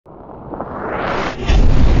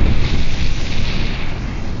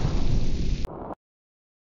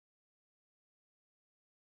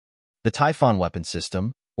The Typhon Weapon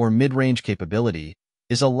System, or mid-range capability,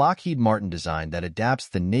 is a Lockheed Martin design that adapts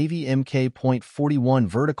the Navy Mk.41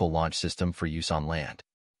 vertical launch system for use on land.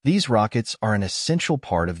 These rockets are an essential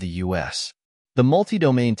part of the U.S. The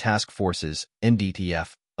Multi-Domain Task Forces,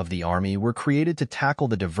 MDTF, of the Army were created to tackle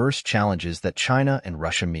the diverse challenges that China and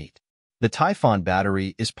Russia meet. The Typhon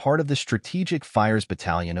battery is part of the Strategic Fires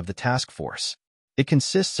Battalion of the task force. It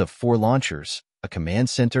consists of 4 launchers, a command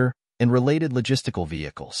center, and related logistical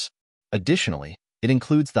vehicles. Additionally, it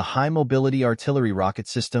includes the High Mobility Artillery Rocket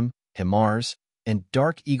System, HIMARS, and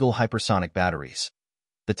Dark Eagle Hypersonic batteries.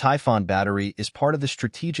 The Typhon battery is part of the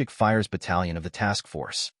Strategic Fires Battalion of the task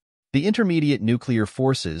force. The Intermediate Nuclear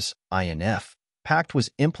Forces, INF, pact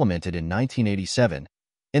was implemented in 1987,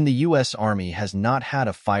 and the U.S. Army has not had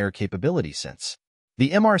a fire capability since. The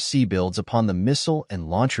MRC builds upon the missile and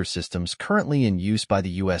launcher systems currently in use by the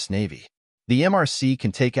U.S. Navy. The MRC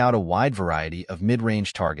can take out a wide variety of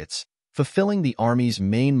mid-range targets, fulfilling the Army's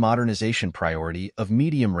main modernization priority of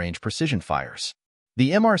medium-range precision fires.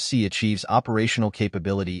 The MRC achieves operational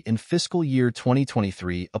capability in fiscal year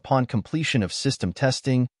 2023 upon completion of system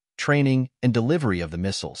testing, training, and delivery of the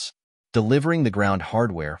missiles. Delivering the ground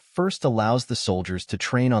hardware first allows the soldiers to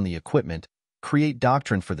train on the equipment, create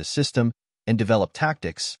doctrine for the system, and develop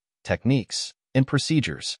tactics, techniques, and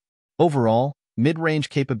procedures. Overall, mid-range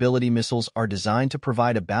capability missiles are designed to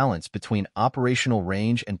provide a balance between operational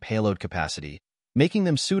range and payload capacity, making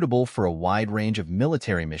them suitable for a wide range of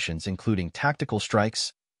military missions including tactical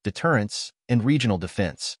strikes, deterrence, and regional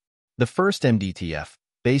defense. The first MDTF,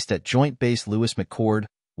 based at Joint Base Lewis-McChord,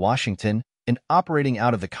 Washington, and operating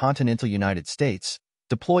out of the continental United States,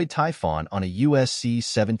 deployed Typhon on a US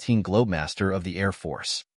C-17 Globemaster of the Air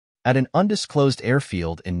Force at an undisclosed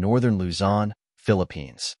airfield in northern Luzon,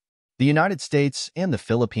 Philippines. The United States and the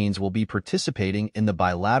Philippines will be participating in the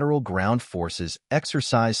bilateral ground forces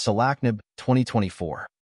exercise Salaknib 2024.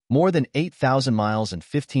 More than 8,000 miles and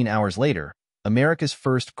 15 hours later, America's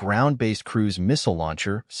first ground-based cruise missile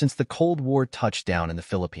launcher since the Cold War touched down in the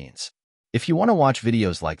Philippines. If you want to watch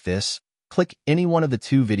videos like this, click any one of the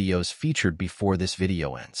 2 videos featured before this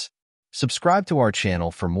video ends. Subscribe to our channel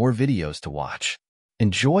for more videos to watch.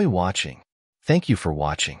 Enjoy watching. Thank you for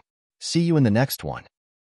watching. See you in the next one.